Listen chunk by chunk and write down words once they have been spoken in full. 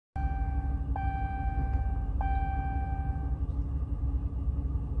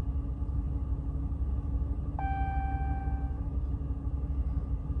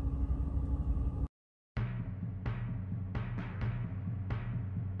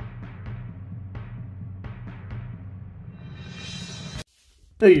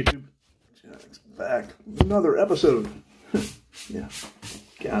Hey YouTube, Jack's back with another episode. Yeah,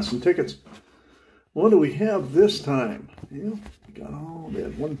 gas and tickets. What do we have this time? Yeah, we got we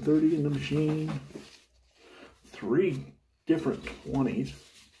had 130 in the machine, 3 different 20s,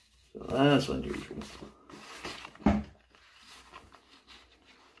 so that's unusual.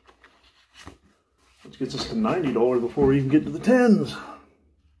 Which gets us to $90 before we even get to the 10s.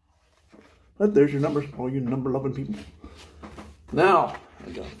 But there's your numbers, all you number-loving people. Now, I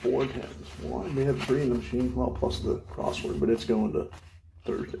got 4 10s. Well, I may have 3 in the machine, well, plus the crossword, but it's going to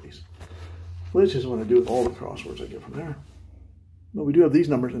Thursdays. Which is what I do with all the crosswords I get from there. But we do have these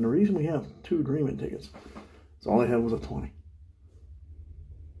numbers, and the reason we have 2 Dreamin' tickets is all I had was a 20.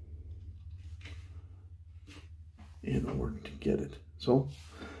 In order to get it. So,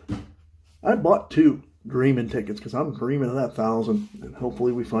 I bought 2 Dreamin' tickets because I'm dreaming of that 1,000, and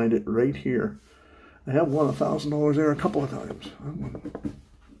hopefully we find it right here. I have won $1,000 there a couple of times.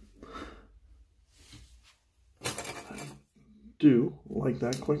 I do like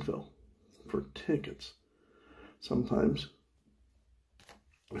that Kwik Fill for tickets. Sometimes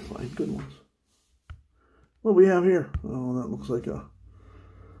I find good ones. What do we have here? Oh, that looks like a,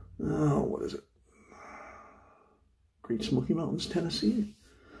 oh, what is it? Great Smoky Mountains, Tennessee.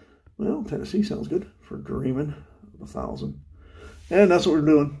 Well, Tennessee sounds good for dreaming of 1,000. And that's what we're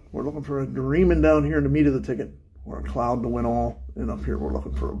doing. We're looking for a Dreamin' down here in the meat of the ticket, or a cloud to win all. And up here we're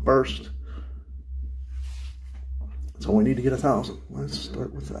looking for a burst. So we need to get 1,000. Let's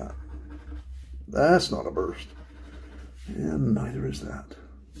start with that. That's not a burst. And neither is that.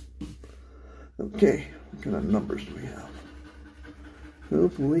 Okay, what kind of numbers do we have?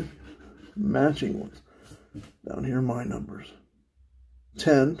 Hopefully matching ones. Down here are my numbers.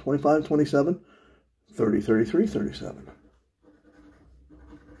 10, 25, 27, 30, 33, 37.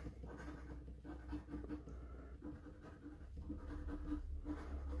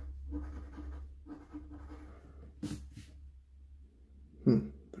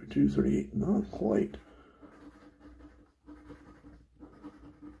 32, 38, not quite.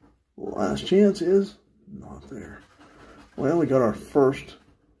 Last chance is not there. Well, we got our first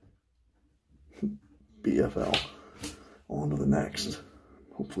BFL. On to the next.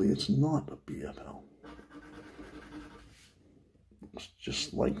 Hopefully it's not a BFL. Looks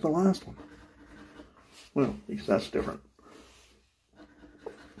just like the last one. Well, at least that's different.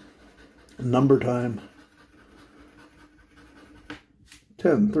 Number time.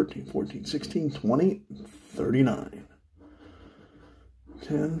 10, 13, 14, 16, 20, 39.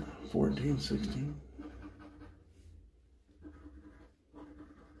 10, 14, 16.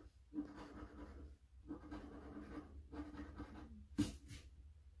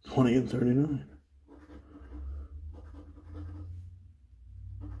 20 and 39.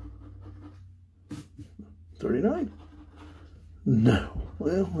 39? No.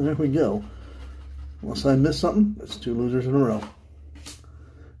 Well, there we go. Unless I miss something, that's 2 losers in a row.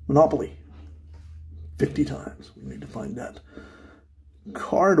 Monopoly. 50 times. We need to find that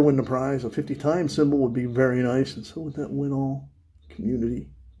car to win the prize. A 50 times symbol would be very nice. And so would that win all community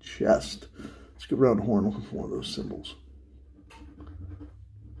chest. Let's go around the horn looking for one of those symbols.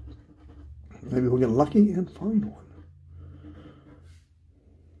 Maybe we'll get lucky and find one.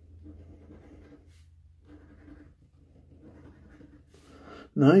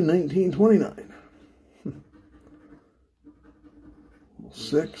 Nine, 19, 29.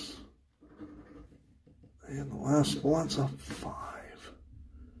 6. And the last spot's a 5.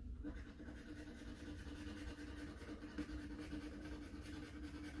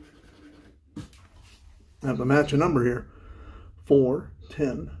 I have to match a number here. 4,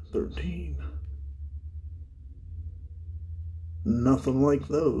 10, 13. Nothing like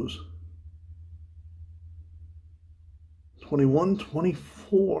those. 21,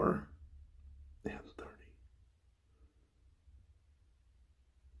 24, and 30.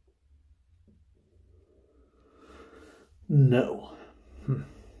 No.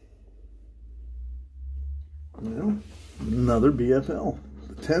 Well, another BFL.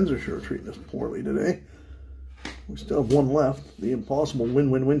 The 10s are sure treating us poorly today. We still have one left. The impossible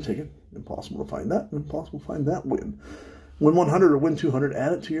win-win-win ticket. Impossible to find that. Impossible to find that win. Win 100 or win 200,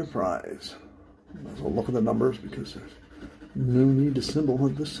 add it to your prize. Might as well look at the numbers because there's no need to symbol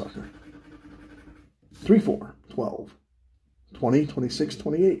like this sucker. 3, 4, 12, 20, 26,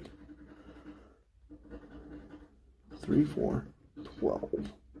 28. 3, 4,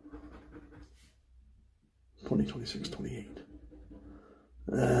 12, 20, 26, 28.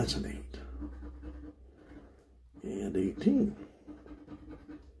 That's an 8. And 18.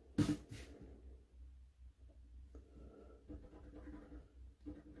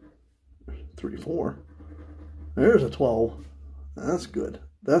 3, 4. There's a 12. That's good.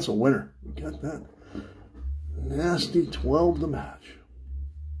 That's a winner. We got that. Nasty 12 to match.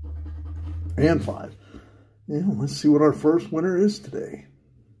 And 5. Yeah, let's see what our first winner is today.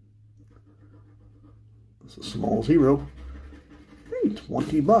 It's a small 0. Hey,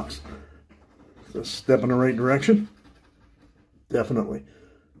 $20. It's a step in the right direction. Definitely.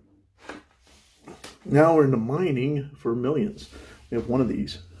 Now we're into mining for millions. We have one of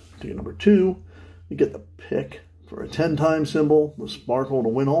these. Ticket number 2. We get the pick for a 10-time symbol, the sparkle to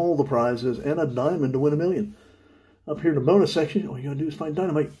win all the prizes, and a diamond to win $1 million. Up here in the bonus section, all you gotta do is find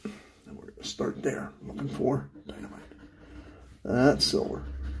dynamite. And we're gonna start there, looking for dynamite. That's silver.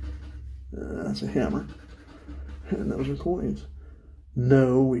 That's a hammer. And those are coins.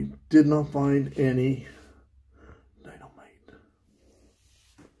 No, we did not find any dynamite.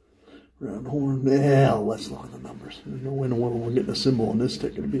 Round horn. Yeah, let's look at the numbers. There's no way in the world we're getting a symbol on this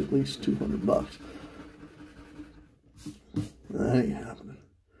ticket. It'd be at least $200. That ain't happening.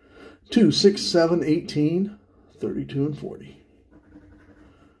 2, 6, 7, 18, 32, and 40.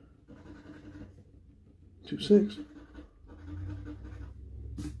 2, 6,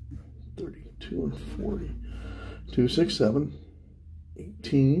 32, and 40. 2, 6, 7,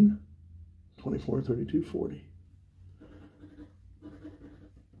 18, 24, 32, 40.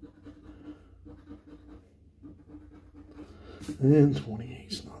 And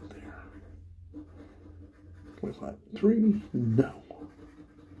 28's not there. 25, 3, no.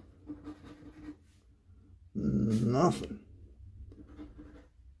 Nothing.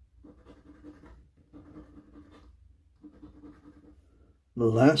 The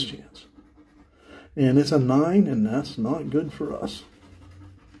last chance. And it's a 9, and that's not good for us.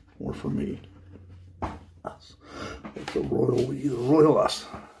 Or for me. Us. It's a royal us.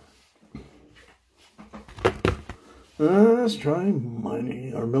 Let's try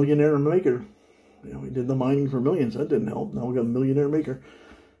mining our millionaire maker. Yeah, we did the mining for millions. That didn't help. Now we got a millionaire maker.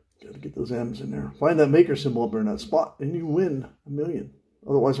 Got to get those M's in there. Find that maker symbol up there in that spot, and you win $1 million.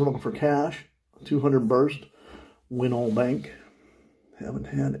 Otherwise, we're looking for cash. 200 burst. Win all bank. Haven't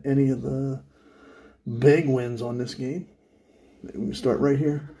had any of the big wins on this game. Maybe we can start right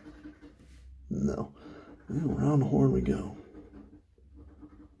here. No. Well, around the horn we go.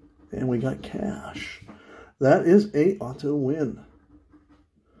 And we got cash. That is a auto win.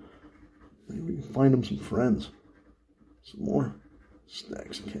 Maybe we can find him some friends. Some more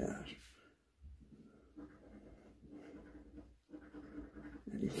stacks of cash.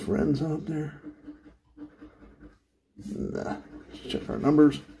 Any friends out there? Nah. Let's check our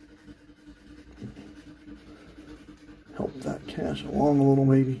numbers. Help that cash along a little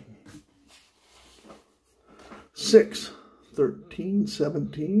maybe. 6, 13,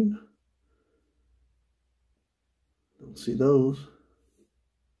 17. Don't see those.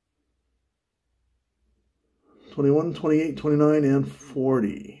 21, 28, 29, and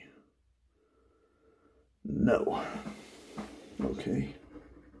 40. No. Okay.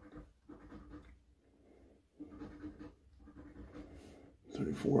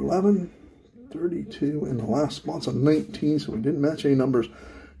 34, 11, 32, and the last spot's a 19, so we didn't match any numbers.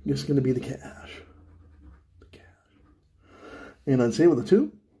 It's going to be the cash. The cash. And I'd say with a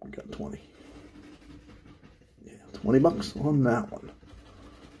 2, we got 20. Yeah, $20 on that one.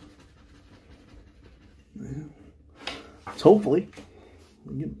 Yeah. So hopefully,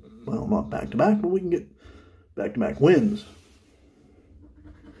 we get, well, not back-to-back, but we can get back-to-back wins.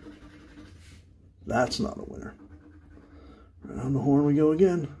 That's not a winner. Around the horn we go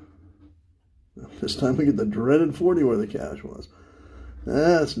again. This time we get the dreaded 40 where the cash was.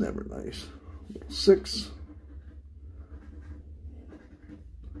 That's never nice. 6.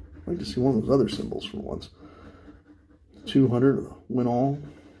 I'd like to see one of those other symbols for once. 200, win all.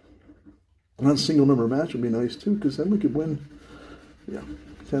 That single number match would be nice too, because then we could win, yeah,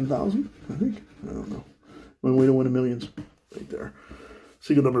 10,000, I think. I don't know. One way to win $1 million right there.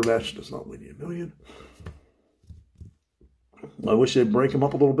 Single number match does not win you $1 million. I wish they'd break them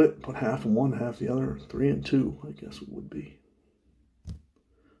up a little bit, put half in one, half the other. 3 and 2, I guess it would be.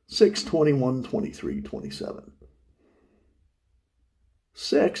 6, 21, 23, 27.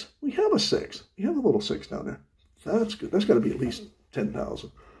 6? We have a 6. We have a little 6 down there. That's good. That's got to be at least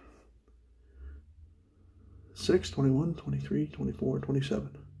 10,000. 6, 21, 23, 24,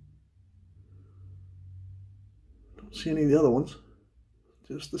 27. Don't see any of the other ones.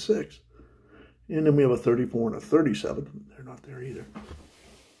 Just the 6. And then we have a 34 and a 37. They're not there either.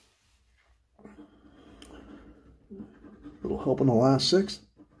 A little help on the last 6.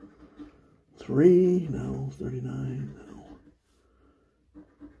 3, no. 39, no.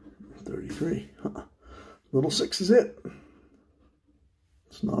 33. Huh. Little 6 is it.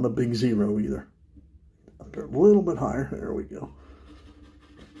 It's not a big 0 either. Up there a little bit higher. There we go.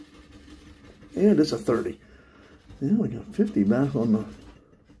 And it's a 30. Yeah, we got 50 back on the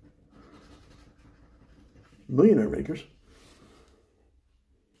Millionaire Makers.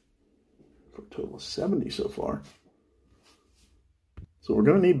 For a total of 70 so far. So we're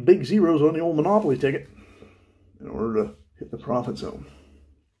going to need big zeros on the old Monopoly ticket in order to hit the profit zone.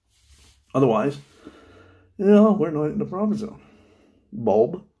 Otherwise, we're not in the profit zone.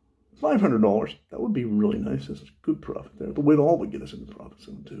 Bulb, $500. That would be really nice. That's a good profit there. The win all would get us in the profit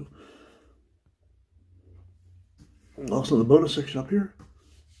zone too. Also the bonus section up here,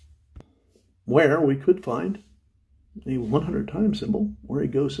 where we could find a 100 times symbol or a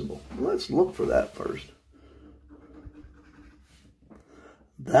go symbol. Let's look for that first.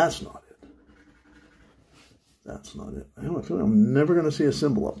 That's not it. That's not it. I have a feeling I'm never going to see a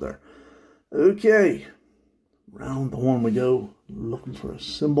symbol up there. Okay. Round the horn we go, looking for a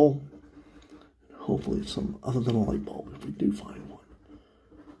symbol. Hopefully it's something other than a light bulb if we do find one.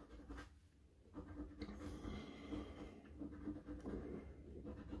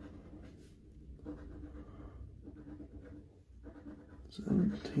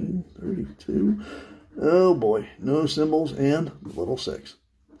 $17.32. Oh boy, no symbols and little 6.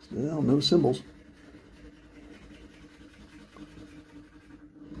 Still no symbols.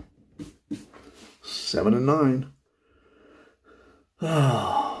 $7 and $9.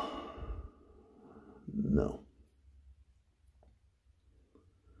 Oh, no.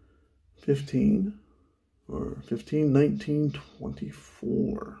 15 or 15, 19,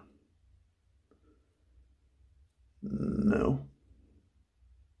 24. No.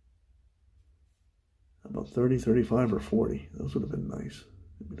 How about 30, 35, or 40? Those would have been nice.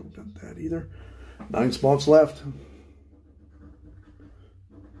 We don't got that either. 9 spots left.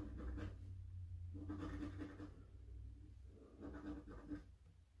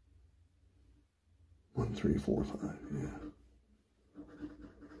 One, 3, 4, 5. Yeah.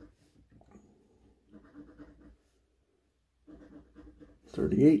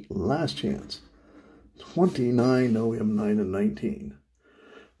 $38. Last chance. 29. No, we have 9 and 19.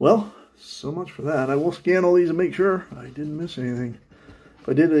 Well, so much for that. I will scan all these and make sure I didn't miss anything. If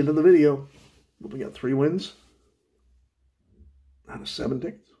I did, into the video. We got 3 wins out of 7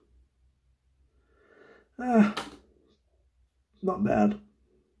 tickets. Not bad.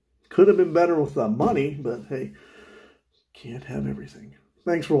 Could have been better with the money, but hey, can't have everything.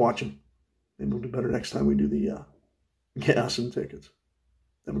 Thanks for watching. Maybe we'll do better next time we do the gas and tickets.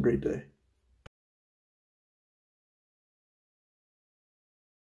 Have a great day.